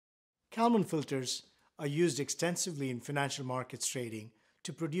Kalman filters are used extensively in financial markets trading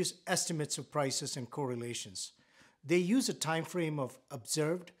to produce estimates of prices and correlations. They use a time frame of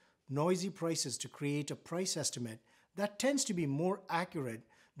observed, noisy prices to create a price estimate that tends to be more accurate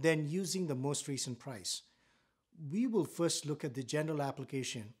than using the most recent price. We will first look at the general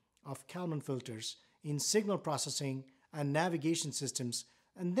application of Kalman filters in signal processing and navigation systems,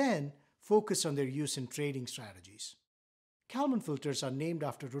 and then focus on their use in trading strategies. Kalman filters are named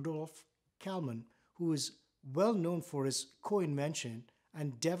after Rudolf Kalman, who is well known for his co-invention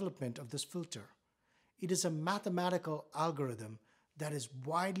and development of this filter. It is a mathematical algorithm that is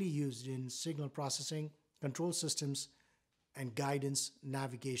widely used in signal processing, control systems, and guidance,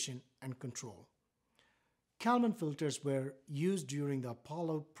 navigation, and control. Kalman filters were used during the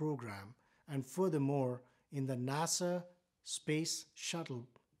Apollo program and furthermore in the NASA Space Shuttle,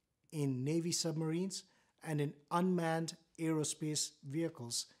 in Navy submarines, and in unmanned aerospace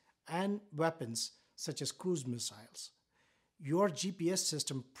vehicles and weapons such as cruise missiles. Your GPS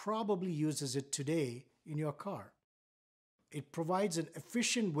system probably uses it today in your car. It provides an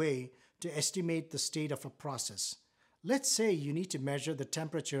efficient way to estimate the state of a process. Let's say you need to measure the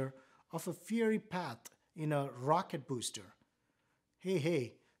temperature of a fiery path in a rocket booster.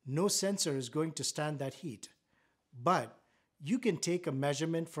 Hey, no sensor is going to stand that heat. But you can take a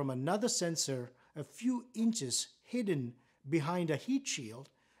measurement from another sensor a few inches hidden behind a heat shield,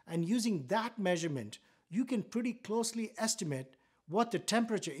 and using that measurement, you can pretty closely estimate what the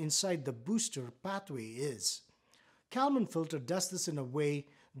temperature inside the booster pathway is. Kalman filter does this in a way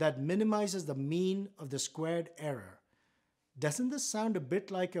that minimizes the mean of the squared error. Doesn't this sound a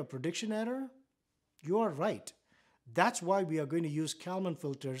bit like a prediction error? You are right. That's why we are going to use Kalman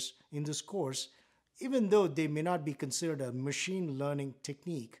filters in this course, even though they may not be considered a machine learning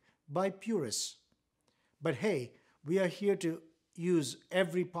technique by purists. But hey, we are here to use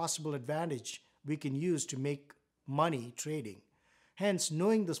every possible advantage we can use to make money trading. Hence,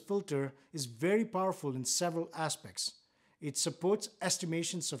 knowing this filter is very powerful in several aspects. It supports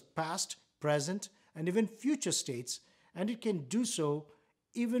estimations of past, present, and even future states, and it can do so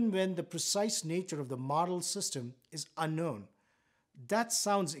even when the precise nature of the model system is unknown. That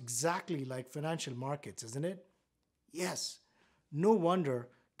sounds exactly like financial markets, isn't it? Yes. No wonder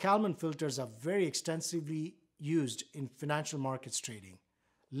Kalman filters are very extensively used in financial markets trading.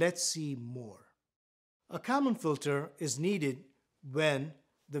 Let's see more. A Kalman filter is needed when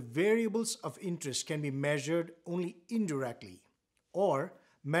the variables of interest can be measured only indirectly, or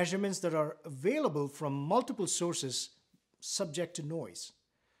measurements that are available from multiple sources subject to noise.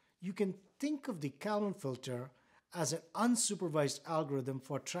 You can think of the Kalman filter as an unsupervised algorithm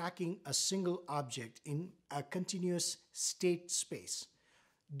for tracking a single object in a continuous state space.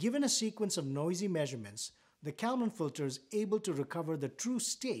 Given a sequence of noisy measurements, the Kalman filter is able to recover the true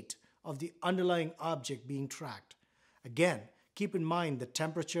state of the underlying object being tracked. Again, keep in mind the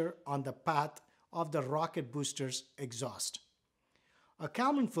temperature on the path of the rocket booster's exhaust. A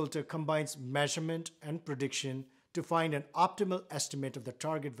Kalman filter combines measurement and prediction to find an optimal estimate of the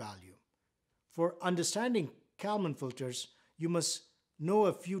target value. For understanding Kalman filters, you must know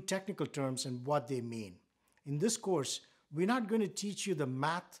a few technical terms and what they mean. In this course, we're not going to teach you the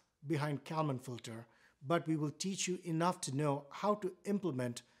math behind Kalman filter, but we will teach you enough to know how to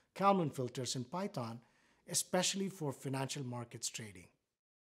implement Kalman filters in Python, especially for financial markets trading.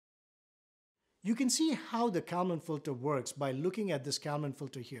 You can see how the Kalman filter works by looking at this Kalman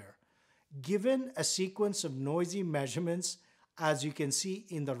filter here. Given a sequence of noisy measurements, as you can see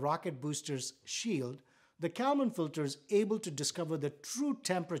in the rocket booster's shield, the Kalman filter is able to discover the true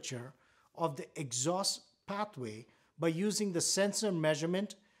temperature of the exhaust pathway by using the sensor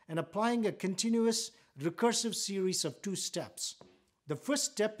measurement and applying a continuous recursive series of two steps. The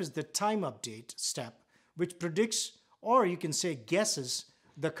first step is the time update step, which predicts, or you can say guesses,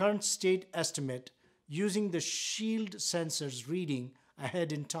 the current state estimate using the shield sensor's reading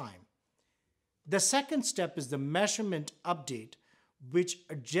ahead in time. The second step is the measurement update, which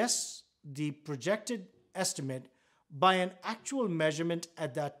adjusts the projected estimate by an actual measurement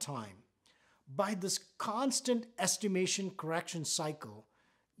at that time. By this constant estimation correction cycle,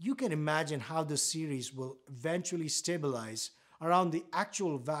 you can imagine how this series will eventually stabilize around the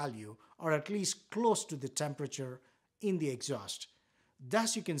actual value, or at least close to the temperature in the exhaust.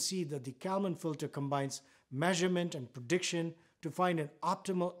 Thus, you can see that the Kalman filter combines measurement and prediction to find an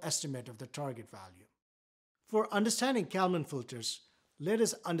optimal estimate of the target value. For understanding Kalman filters, let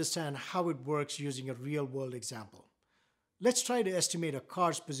us understand how it works using a real-world example. Let's try to estimate a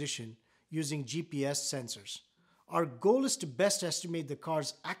car's position using GPS sensors. Our goal is to best estimate the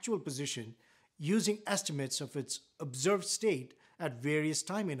car's actual position using estimates of its observed state at various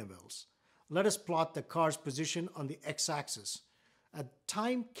time intervals. Let us plot the car's position on the x-axis. At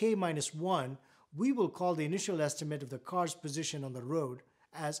time k minus 1, we will call the initial estimate of the car's position on the road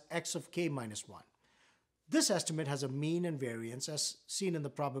as x of k minus 1. This estimate has a mean and variance as seen in the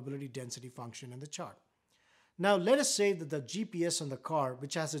probability density function in the chart. Now let us say that the GPS on the car,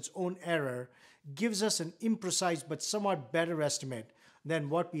 which has its own error, gives us an imprecise but somewhat better estimate than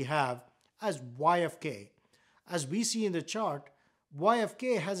what we have as y of k. As we see in the chart, y of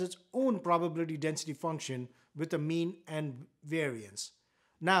k has its own probability density function with a mean and variance.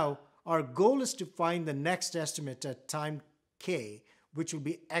 Now, our goal is to find the next estimate at time k, which will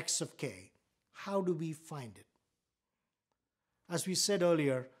be x of k. How do we find it? As we said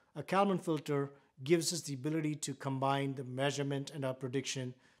earlier, a Kalman filter gives us the ability to combine the measurement and our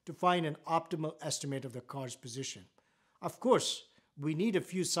prediction to find an optimal estimate of the car's position. Of course, we need a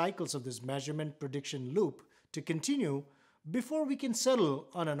few cycles of this measurement prediction loop to continue before we can settle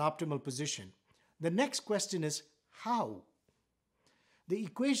on an optimal position. The next question is how? The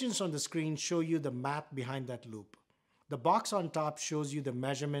equations on the screen show you the math behind that loop. The box on top shows you the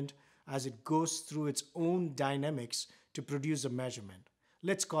measurement as it goes through its own dynamics to produce a measurement.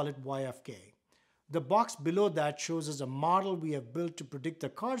 Let's call it y of k. The box below that shows us a model we have built to predict the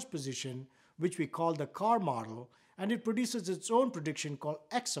car's position, which we call the car model, and it produces its own prediction called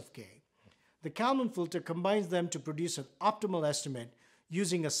x of k. The Kalman filter combines them to produce an optimal estimate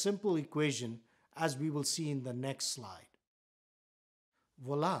using a simple equation, as we will see in the next slide.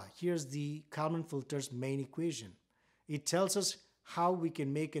 Voila, here's the Kalman filter's main equation. It tells us how we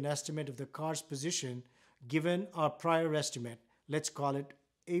can make an estimate of the car's position given our prior estimate, let's call it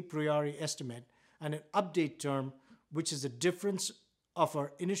a priori estimate, and an update term, which is the difference of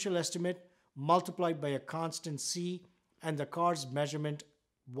our initial estimate multiplied by a constant c and the car's measurement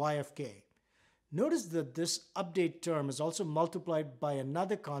y of k. Notice that this update term is also multiplied by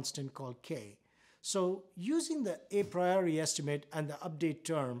another constant called k. So using the a priori estimate and the update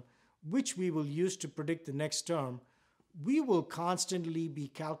term, which we will use to predict the next term, we will constantly be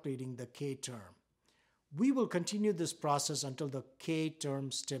calculating the k term. We will continue this process until the k term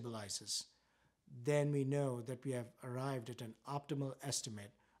stabilizes. Then we know that we have arrived at an optimal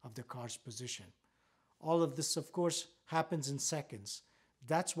estimate of the car's position. All of this, of course, happens in seconds.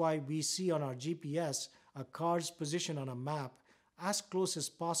 That's why we see on our GPS a car's position on a map as close as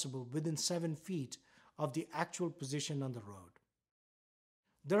possible within 7 feet of the actual position on the road.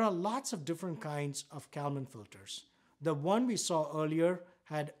 There are lots of different kinds of Kalman filters. The one we saw earlier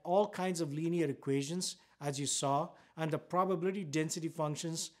had all kinds of linear equations, as you saw, and the probability density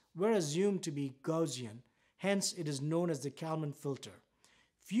functions were assumed to be Gaussian. Hence, it is known as the Kalman filter.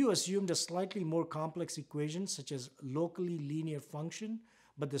 Few assumed a slightly more complex equation, such as locally linear function,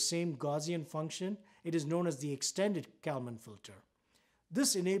 but the same Gaussian function. It is known as the extended Kalman filter.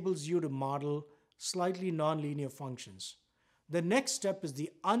 This enables you to model slightly nonlinear functions. The next step is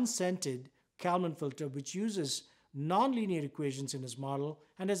the unscented Kalman filter, which uses nonlinear equations in its model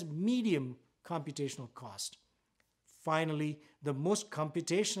and has medium computational cost. Finally, the most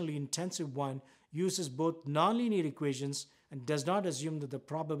computationally intensive one uses both nonlinear equations and does not assume that the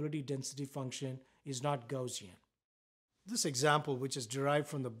probability density function is not Gaussian. This example, which is derived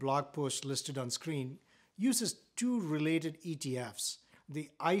from the blog post listed on screen, uses two related ETFs, the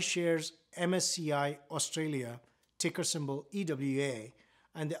iShares MSCI Australia, ticker symbol EWA,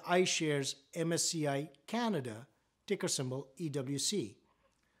 and the iShares MSCI Canada, ticker symbol EWC.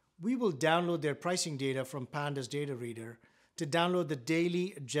 We will download their pricing data from Pandas data reader to download the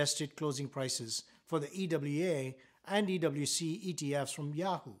daily adjusted closing prices for the EWA and EWC ETFs from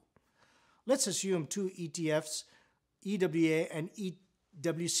Yahoo. Let's assume two ETFs, EWA and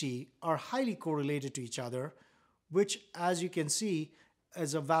EWC, are highly correlated to each other, which, as you can see,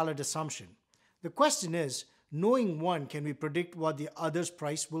 is a valid assumption. The question is, knowing one, can we predict what the other's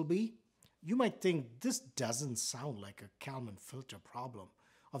price will be? You might think this doesn't sound like a Kalman filter problem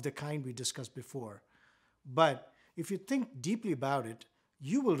of the kind we discussed before. But if you think deeply about it,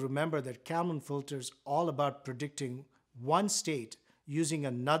 you will remember that Kalman filter is all about predicting one state using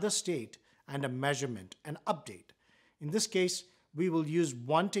another state and a measurement, an update. In this case, we will use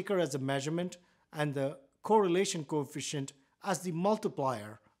one ticker as a measurement and the correlation coefficient as the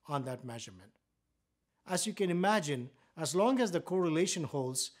multiplier on that measurement. As you can imagine, as long as the correlation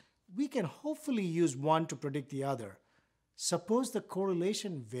holds, we can hopefully use one to predict the other. Suppose the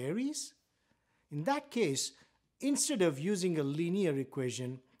correlation varies? In that case, instead of using a linear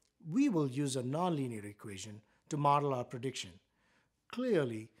equation, we will use a nonlinear equation to model our prediction.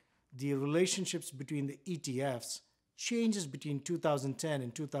 Clearly, the relationships between the ETFs changes between 2010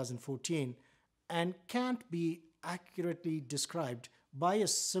 and 2014 and can't be accurately described by a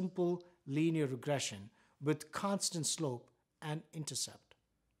simple linear regression with constant slope and intercept.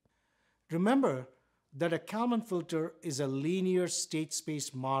 Remember that a Kalman filter is a linear state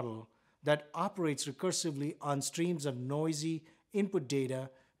space model that operates recursively on streams of noisy input data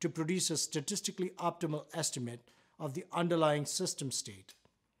to produce a statistically optimal estimate of the underlying system state.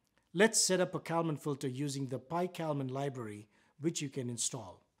 Let's set up a Kalman filter using the PyKalman library, which you can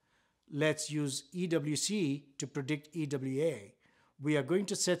install. Let's use EWC to predict EWA. We are going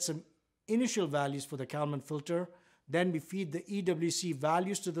to set some initial values for the Kalman filter, then we feed the EWC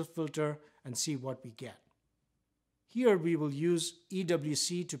values to the filter and see what we get. Here we will use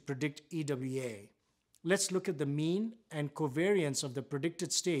EWC to predict EWA. Let's look at the mean and covariance of the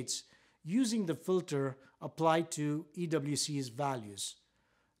predicted states using the filter applied to EWC's values.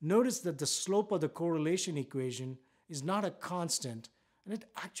 Notice that the slope of the correlation equation is not a constant and it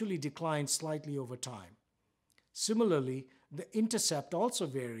actually declines slightly over time. Similarly, the intercept also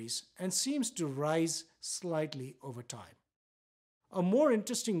varies and seems to rise slightly over time. A more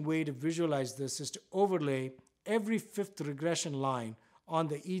interesting way to visualize this is to overlay every fifth regression line on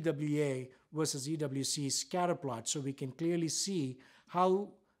the EWA versus EWC scatter plot so we can clearly see how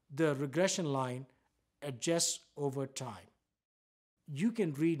the regression line adjusts over time. You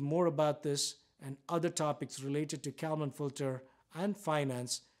can read more about this and other topics related to Kalman filter and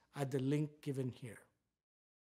finance at the link given here.